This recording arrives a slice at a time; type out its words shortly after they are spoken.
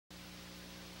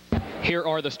Here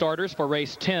are the starters for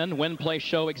race 10, win, place,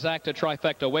 show, exacta,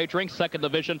 trifecta wagering, second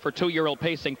division for 2-year-old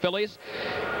pacing fillies.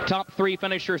 Top 3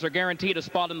 finishers are guaranteed a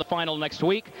spot in the final next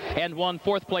week, and 1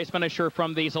 fourth-place finisher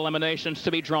from these eliminations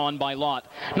to be drawn by lot.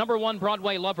 Number 1,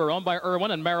 Broadway Lover, owned by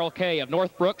Irwin and Merrill Kay of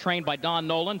Northbrook, trained by Don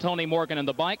Nolan, Tony Morgan in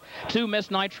the bike. 2, Miss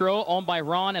Nitro, owned by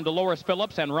Ron and Dolores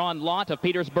Phillips and Ron Lott of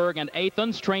Petersburg and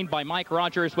Athens, trained by Mike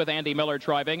Rogers with Andy Miller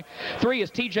driving. 3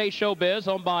 is TJ Showbiz,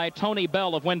 owned by Tony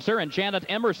Bell of Windsor and Janet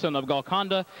Emerson of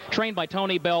Golconda, trained by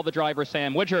Tony Bell, the driver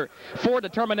Sam Widger. 4,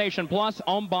 Determination Plus,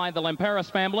 owned by the Lemperis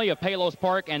family of Palos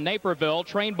Park and Naperville,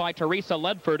 trained by Teresa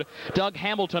Ledford, Doug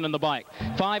Hamilton in the bike.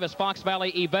 5 is Fox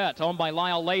Valley Yvette, owned by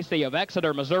Lyle Lacey of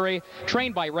Exeter, Missouri,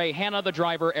 trained by Ray Hanna, the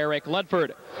driver Eric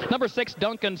Ledford. Number 6,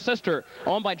 Duncan's Sister,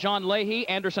 owned by John Leahy,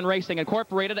 Anderson Racing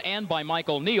Incorporated, and by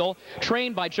Michael Neal,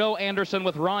 trained by Joe Anderson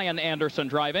with Ryan Anderson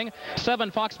driving.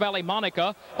 7, Fox Valley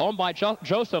Monica, owned by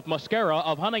Joseph Muscara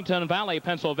of Huntington Valley,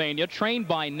 Pennsylvania, trained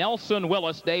by Nelson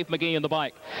Willis, Dave McGee in the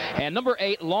bike. And number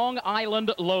 8, Long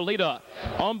Island Lolita,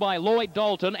 owned by Lloyd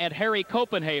Dalton and Harry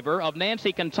Copenhaver of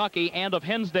Nancy, Kentucky, and of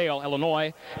Hinsdale,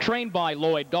 Illinois, trained by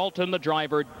Lloyd Dalton, the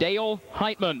driver Dale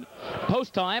Heitman.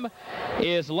 Post time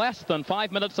is less than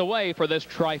 5 minutes away for this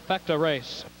trifecta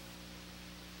race.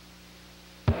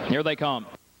 Here they come.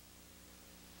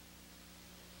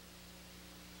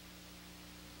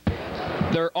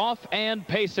 They're off and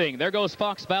pacing. There goes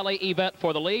Fox Valley Yvette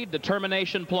for the lead.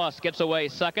 Determination Plus gets away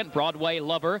second. Broadway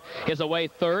Lover is away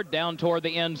third, down toward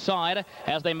the inside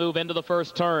as they move into the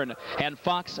first turn. And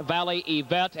Fox Valley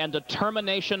Yvette and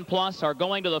Determination Plus are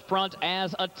going to the front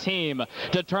as a team.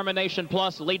 Determination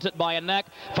Plus leads it by a neck.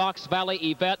 Fox Valley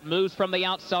Yvette moves from the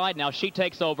outside. Now she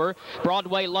takes over.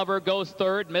 Broadway Lover goes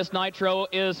third. Miss Nitro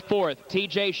is fourth.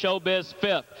 TJ Showbiz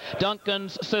fifth.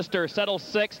 Duncan's Sister settles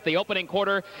sixth. The opening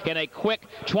quarter in a quick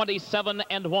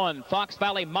 27-1. Fox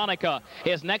Valley Monica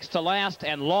is next to last,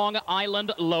 and Long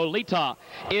Island Lolita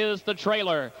is the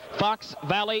trailer. Fox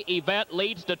Valley Yvette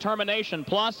leads Determination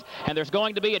Plus, and there's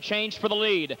going to be a change for the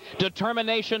lead.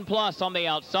 Determination Plus on the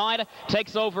outside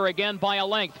takes over again by a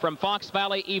length from Fox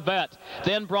Valley Yvette.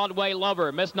 Then Broadway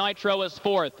Lover. Miss Nitro is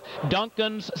fourth.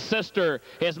 Duncan's Sister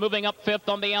is moving up fifth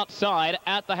on the outside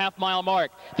at the half-mile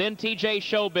mark. Then TJ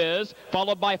Showbiz,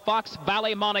 followed by Fox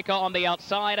Valley Monica on the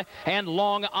outside, and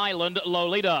Long Island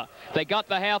Lolita. They got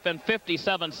the half in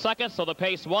 57 seconds, so the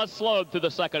pace was slowed through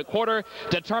the second quarter.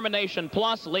 Determination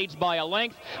Plus leads by a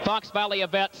length. Fox Valley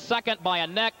Yvette second by a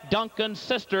neck. Duncan's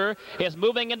Sister is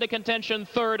moving into contention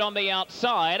third on the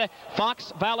outside.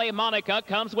 Fox Valley Monica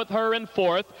comes with her in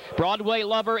fourth. Broadway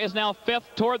Lover is now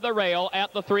fifth toward the rail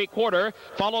at the three-quarter,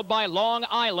 followed by Long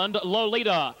Island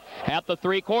Lolita. At the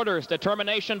three-quarters,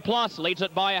 Determination Plus leads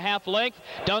it by a half length.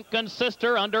 Duncan's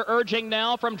Sister under urging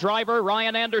now from driver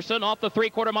Ryan Anderson off the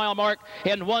three-quarter mile mark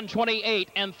in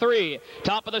 1:28.3.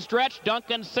 Top of the stretch,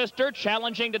 Duncan's Sister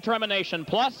challenging Determination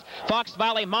Plus. Fox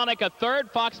Valley Monica third.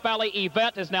 Fox Valley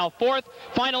Yvette is now fourth.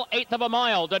 Final eighth of a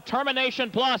mile. Determination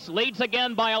Plus leads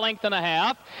again by a length and a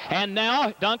half. And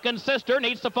now Duncan's Sister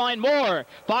needs to find more.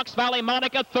 Fox Valley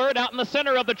Monica third out in the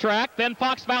center of the track. Then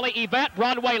Fox Valley Yvette,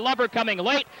 Broadway Lover coming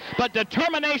late. But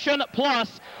Determination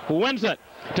Plus wins it.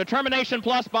 Determination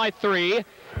Plus by 3.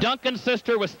 Duncan's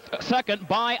Sister was second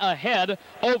by a head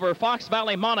over Fox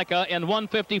Valley Monica in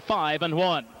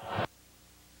 1:55.1.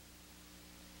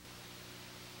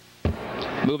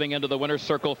 Moving into the winner's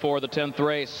circle for the 10th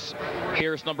race.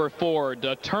 Here's number 4,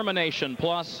 Determination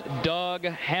Plus, Doug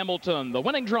Hamilton, the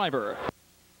winning driver.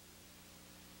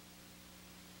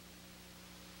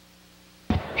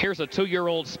 Here's a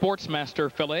 2-year-old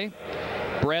Sportsmaster filly,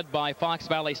 bred by Fox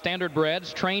Valley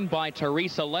Standardbreds, trained by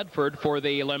Teresa Ledford for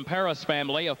the Lemperis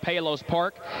family of Palos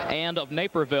Park and of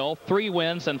Naperville. 3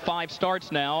 wins and 5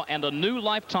 starts now, and a new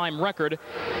lifetime record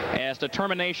as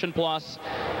Determination Plus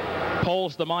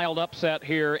pulls the mild upset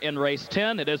here in race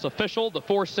 10. It is official. The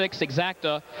 4-6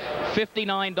 exacta,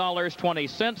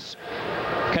 $59.20.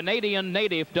 Canadian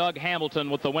native Doug Hamilton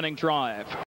with the winning drive.